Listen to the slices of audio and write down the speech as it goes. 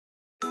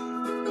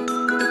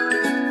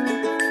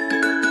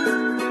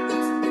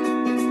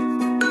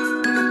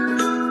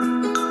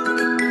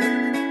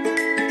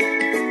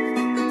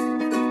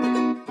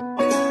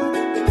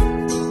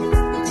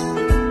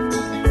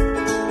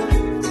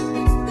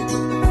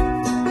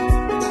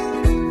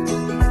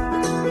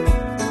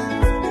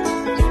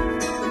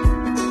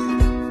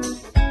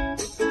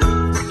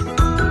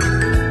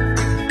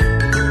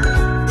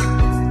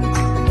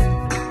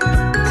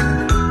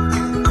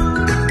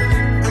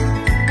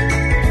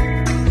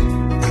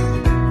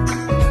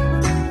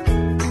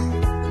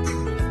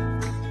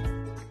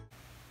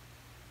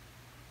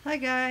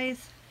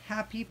guys,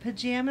 happy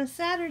Pajama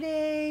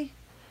Saturday.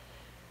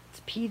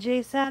 It's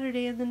PJ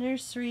Saturday in the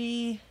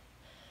nursery,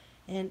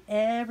 and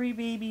every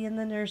baby in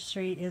the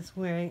nursery is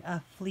wearing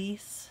a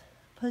fleece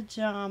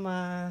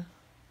pajama.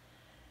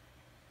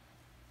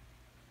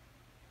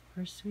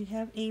 First we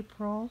have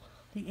April,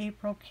 the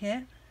April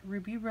kit,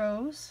 Ruby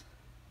Rose.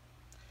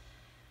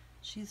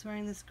 She's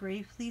wearing this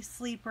gray fleece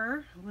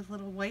sleeper with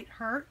little white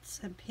hearts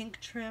and pink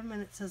trim,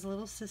 and it says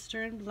little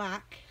sister in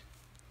black.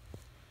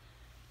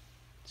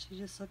 She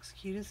just looks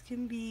cute as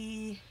can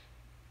be.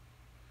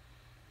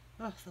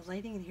 Oh, the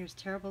lighting in here is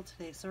terrible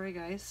today. Sorry,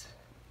 guys.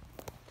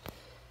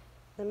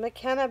 Then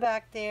McKenna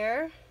back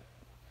there.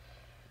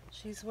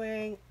 She's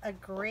wearing a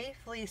gray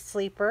fleece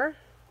sleeper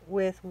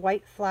with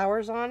white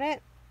flowers on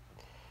it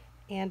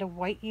and a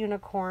white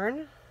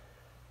unicorn.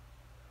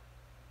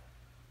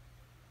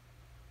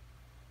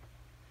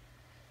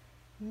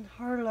 And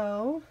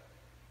Harlow.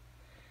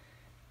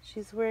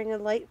 She's wearing a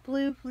light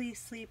blue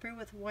fleece sleeper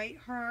with white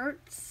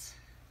hearts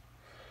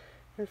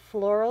and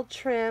floral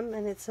trim,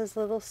 and it says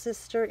little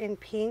sister in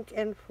pink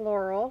and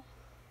floral.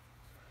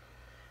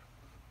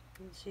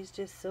 And she's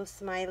just so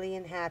smiley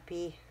and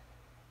happy.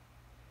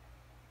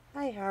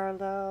 Hi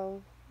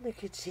Harlow,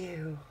 look at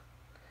you.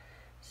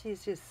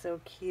 She's just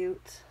so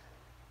cute.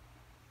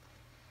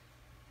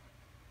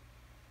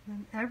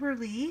 And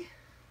Everly,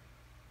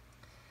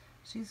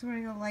 she's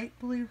wearing a light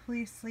blue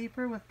fleece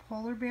sleeper with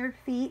polar bear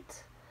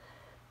feet,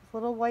 with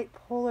little white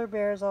polar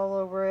bears all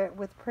over it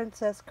with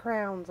princess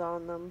crowns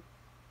on them.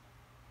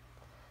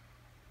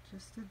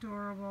 Just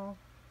adorable.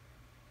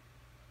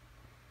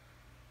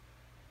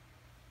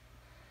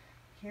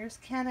 Here's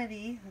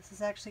Kennedy. This is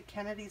actually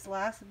Kennedy's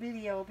last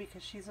video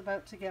because she's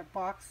about to get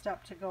boxed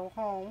up to go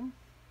home.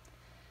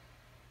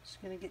 She's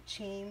going to get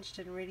changed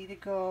and ready to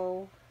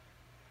go.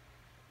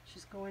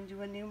 She's going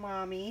to a new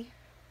mommy.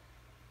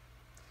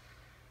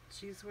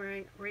 She's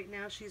wearing, right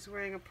now she's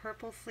wearing a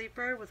purple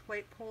sleeper with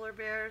white polar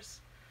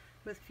bears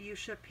with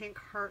fuchsia pink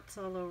hearts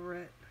all over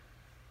it.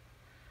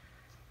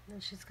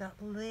 And she's got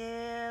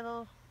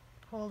little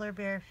polar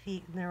bear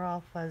feet, and they're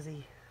all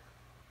fuzzy.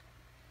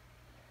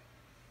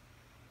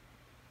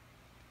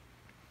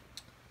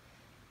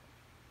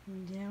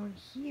 And down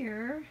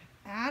here,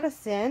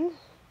 Addison,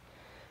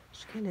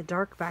 she's kind of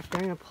dark back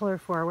there. I'm going to pull her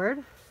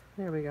forward.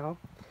 There we go.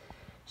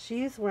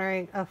 She's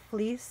wearing a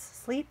fleece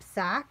sleep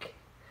sack.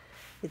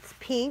 It's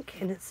pink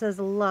and it says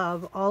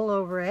love all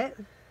over it.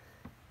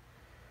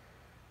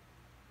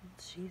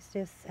 She's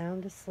just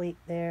sound asleep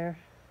there.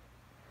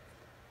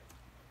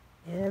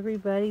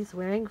 Everybody's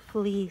wearing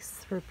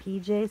fleece for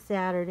PJ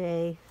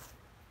Saturday.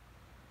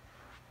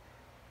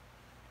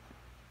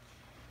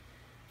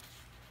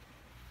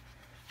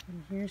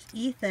 And here's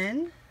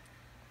Ethan.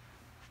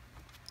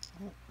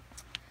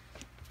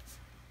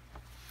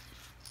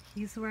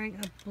 He's wearing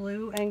a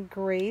blue and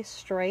gray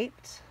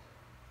striped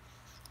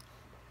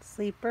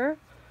sleeper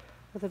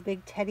with a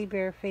big teddy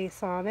bear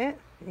face on it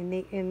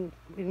in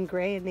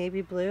gray and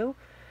navy blue.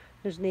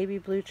 There's navy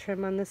blue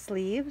trim on the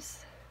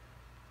sleeves.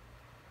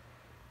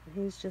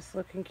 He's just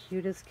looking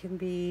cute as can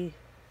be.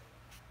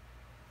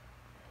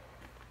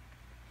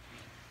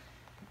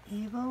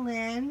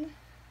 Evelyn,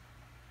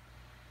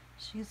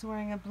 she's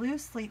wearing a blue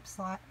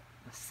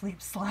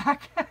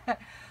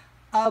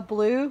a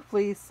blue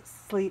fleece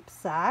sleep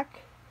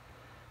sack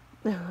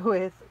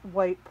with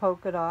white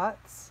polka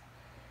dots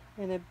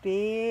and a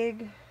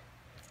big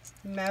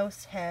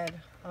mouse head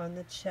on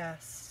the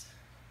chest.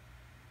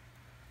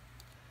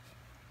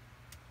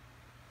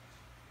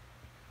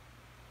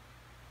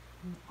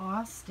 And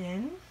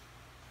Austin,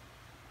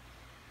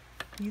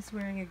 he's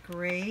wearing a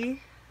gray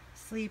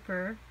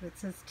sleeper that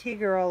says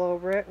Tigger all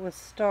over it with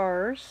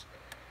stars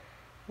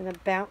and a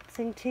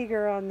bouncing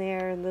Tigger on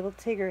there and little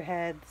Tigger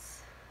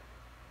heads.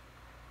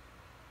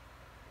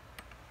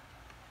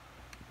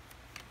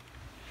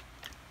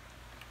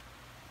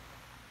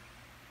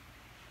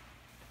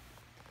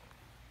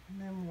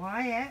 And then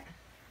Wyatt,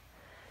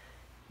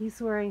 he's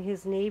wearing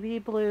his navy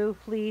blue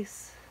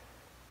fleece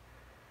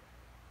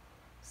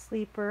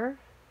sleeper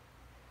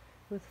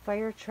with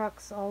fire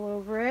trucks all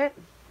over it,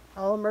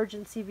 all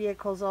emergency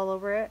vehicles all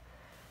over it,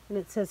 and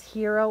it says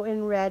hero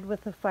in red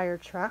with a fire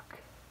truck.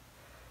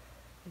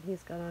 And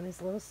he's got on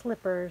his little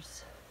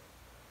slippers.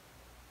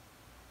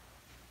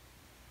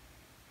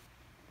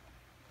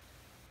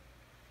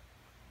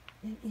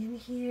 And in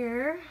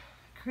here,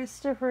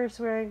 Christopher's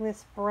wearing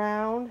this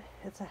brown,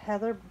 it's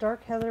a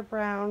dark heather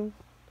brown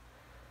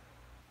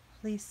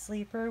fleece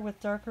sleeper with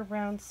darker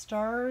brown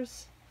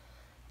stars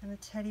and a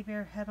teddy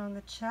bear head on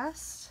the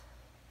chest.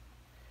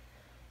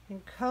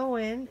 And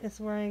Cohen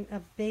is wearing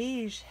a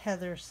beige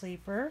heather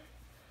sleeper,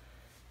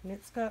 and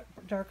it's got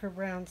darker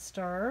brown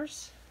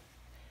stars,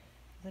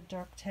 the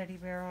dark teddy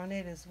bear on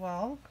it as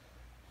well.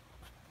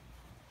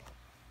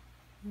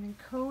 And then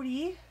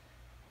Cody,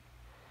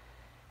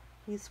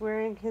 he's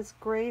wearing his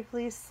gray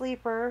fleece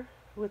sleeper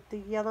with the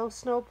yellow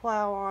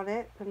snowplow on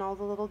it and all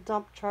the little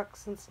dump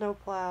trucks and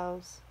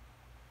snowplows.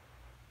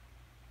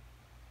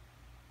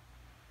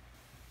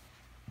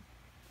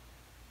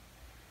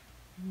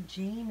 And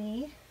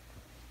Jamie,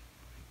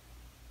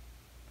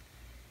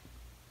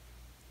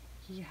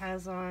 He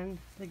has on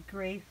the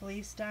gray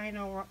fleece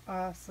dino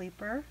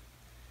sleeper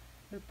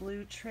with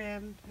blue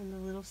trim and the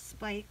little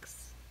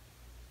spikes.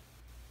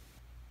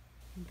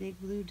 Big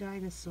blue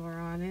dinosaur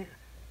on it.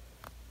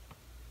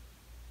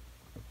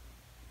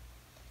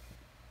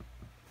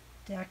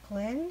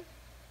 Declan.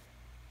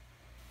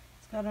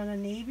 It's got on a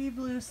navy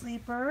blue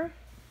sleeper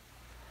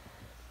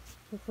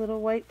with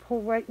little white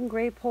and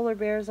gray polar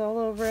bears all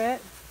over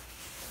it.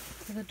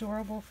 With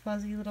adorable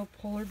fuzzy little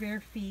polar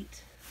bear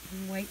feet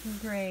in white and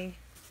gray.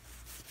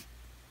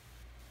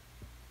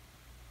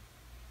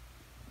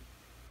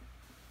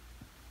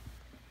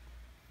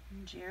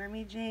 And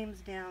Jeremy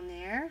James down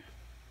there.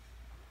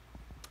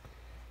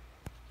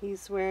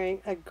 He's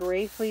wearing a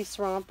gray fleece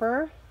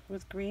romper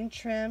with green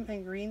trim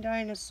and green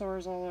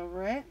dinosaurs all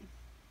over it.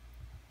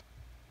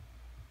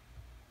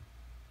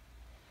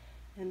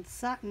 And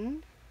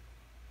Sutton,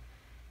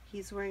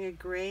 he's wearing a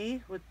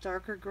gray with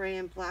darker gray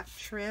and black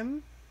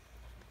trim.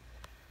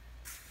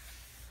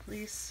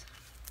 Fleece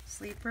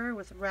sleeper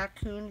with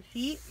raccoon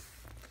feet.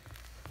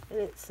 And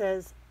it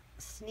says,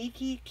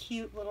 "Sneaky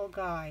cute little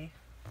guy"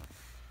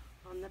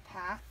 on the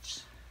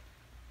patch.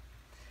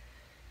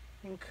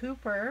 And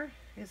Cooper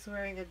is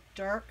wearing a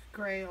dark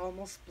gray,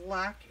 almost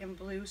black and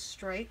blue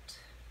striped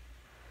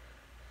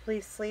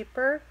fleece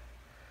sleeper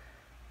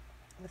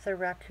with a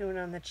raccoon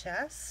on the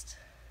chest.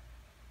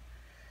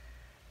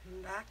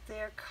 And back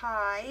there,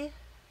 Kai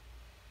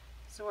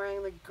is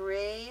wearing the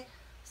gray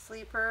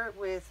sleeper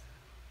with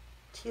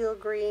teal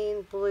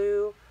green,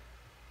 blue,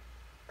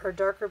 or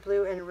darker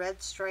blue and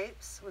red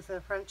stripes with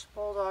a French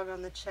bulldog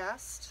on the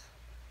chest.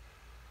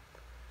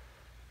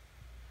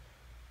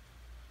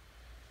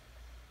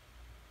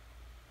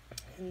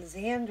 And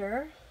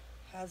Xander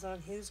has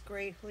on his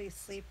gray fleece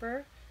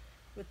sleeper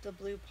with the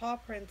blue paw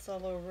prints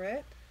all over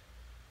it.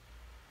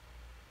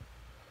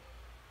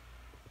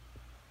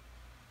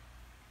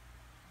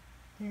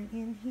 And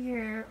in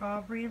here,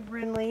 Aubrey and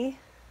Brinley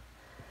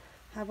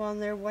have on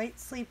their white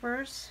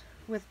sleepers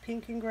with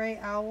pink and gray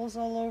owls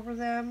all over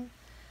them,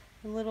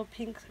 and little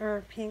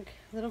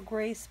little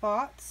gray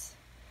spots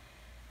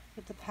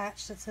with the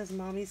patch that says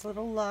 "Mommy's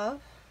Little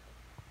Love."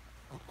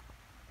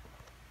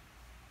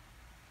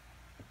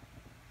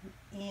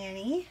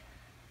 Annie,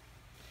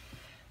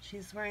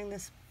 she's wearing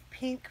this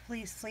pink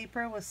fleece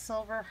sleeper with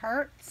silver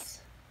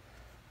hearts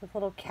with a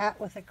little cat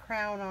with a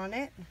crown on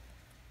it.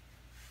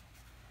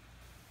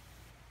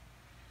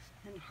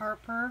 And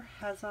Harper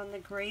has on the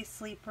gray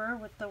sleeper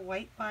with the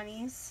white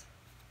bunnies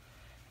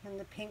and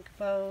the pink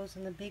bows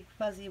and the big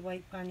fuzzy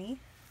white bunny.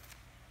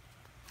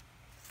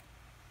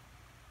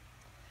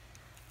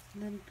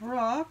 And then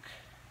Brooke,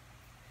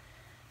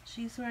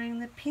 she's wearing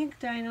the pink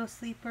dino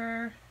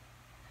sleeper,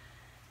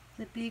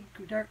 the big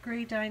dark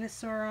gray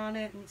dinosaur on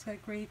it, and it's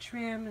got gray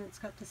trim and it's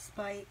got the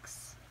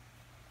spikes.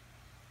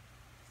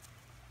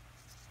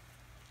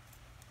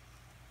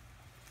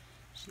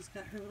 She's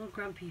got her little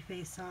grumpy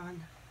face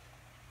on.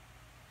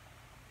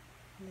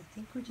 And I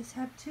think we just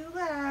have two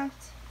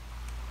left.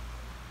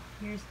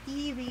 Here's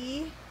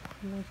Evie.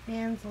 And my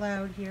fan's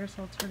loud here,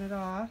 so I'll turn it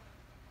off.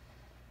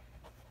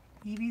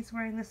 Evie's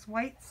wearing this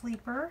white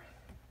sleeper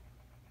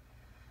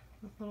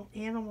with little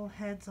animal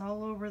heads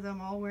all over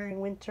them, all wearing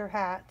winter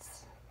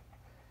hats.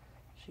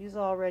 She's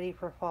all ready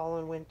for fall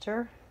and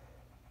winter.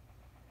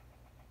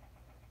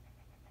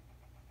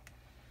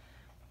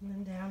 And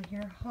then down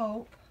here,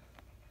 Hope.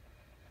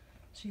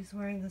 She's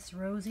wearing this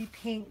rosy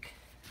pink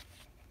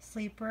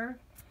sleeper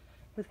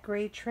with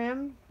gray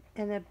trim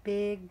and a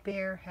big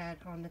bear head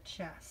on the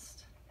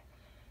chest.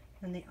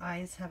 And the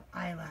eyes have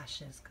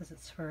eyelashes because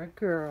it's for a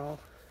girl.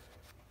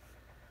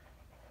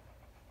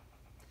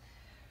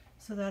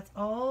 So that's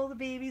all the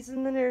babies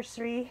in the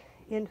nursery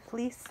in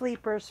fleece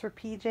sleepers for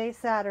PJ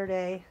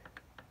Saturday.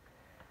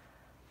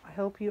 I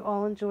hope you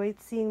all enjoyed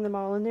seeing them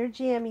all in their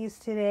jammies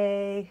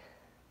today.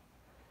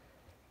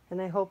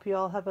 And I hope you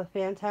all have a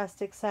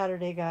fantastic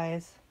Saturday,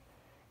 guys.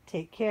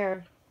 Take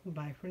care.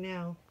 Bye for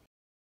now.